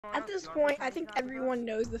At this point, I think everyone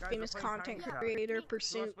knows the famous content creator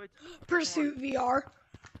Pursuit VR.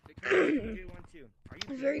 A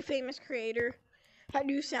very famous creator. I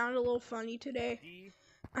do sound a little funny today.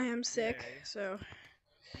 I am sick, so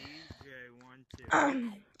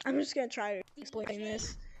I'm just gonna try to explain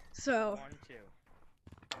this. So,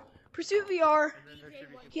 Pursuit VR,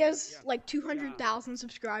 he has like 200,000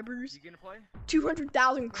 subscribers,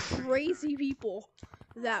 200,000 crazy people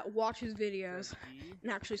that watch his videos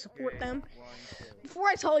and actually support them. Before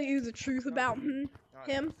I tell you the truth about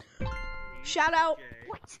him, shout out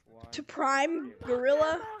to Prime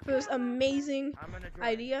Gorilla for this amazing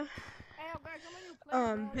idea.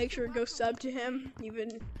 Make sure to go sub to him.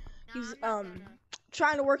 He's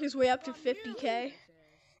trying to work his way up to 50K,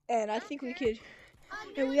 and I think we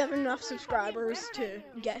have enough subscribers to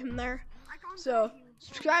get him there. So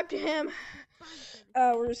subscribe to him.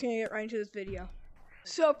 We're just gonna get right into this video.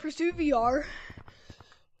 So Pursuit VR,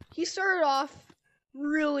 he started off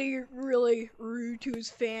really rude to his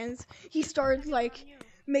fans. He started like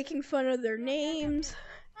making fun of their names.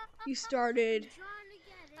 He started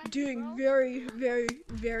doing very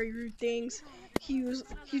rude things. He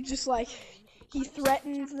just like, he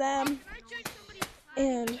threatens them.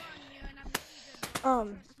 And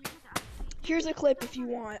here's a clip if you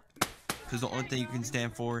want. Because the only thing you can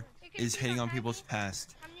stand for is hating on people's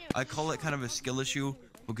past. I call it kind of a skill issue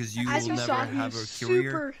because you will never have a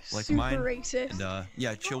career like mine. Racist. And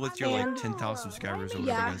yeah, chill with your like 10,000 subscribers or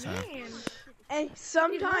whatever you guys have. And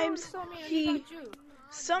sometimes he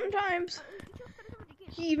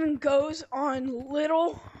even goes on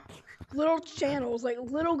little channels, like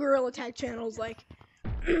little Gorilla Tag channels, like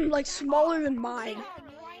smaller than mine,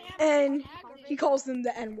 and he calls them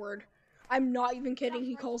the N-word. I'm not even kidding,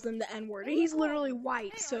 he calls them the N-word. And he's literally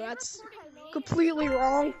white, so that's completely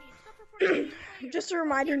wrong. Just a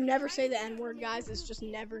reminder, never say the N-word, guys. It's just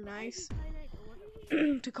never nice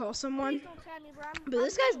to call someone. But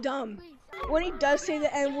this guy's dumb. When he does say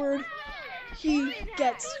the N-word, he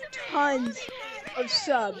gets tons of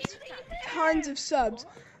subs. Tons of subs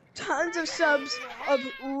of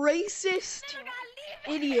racist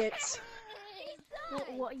idiots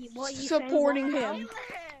supporting him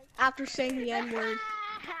after saying the N-word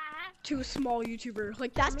to a small YouTuber.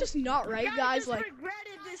 Like, that's just not right, guys. Like,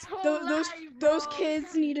 those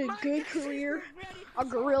kids need a good career, a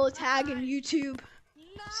Gorilla Tag and YouTube.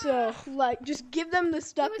 So, like, just give them the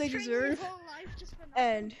stuff they deserve.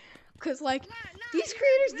 And, cause like, these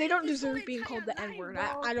creators, they don't deserve being called the N-word.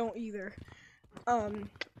 I don't either. And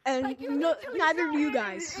no, neither do you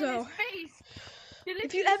guys. So,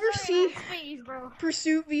 if you ever see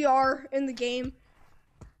Pursuit VR in the game,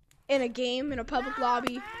 in a public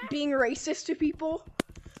lobby, being racist to people,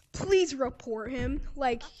 please report him.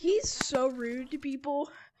 Like, he's so rude to people,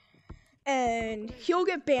 and he'll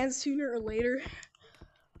get banned sooner or later.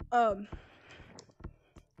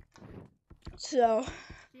 So,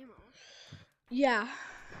 yeah,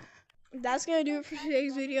 that's gonna do it for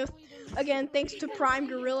today's video. Again, thanks to Prime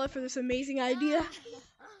Gorilla for this amazing idea.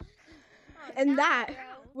 And that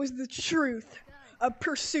was the truth of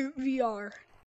Pursuit VR.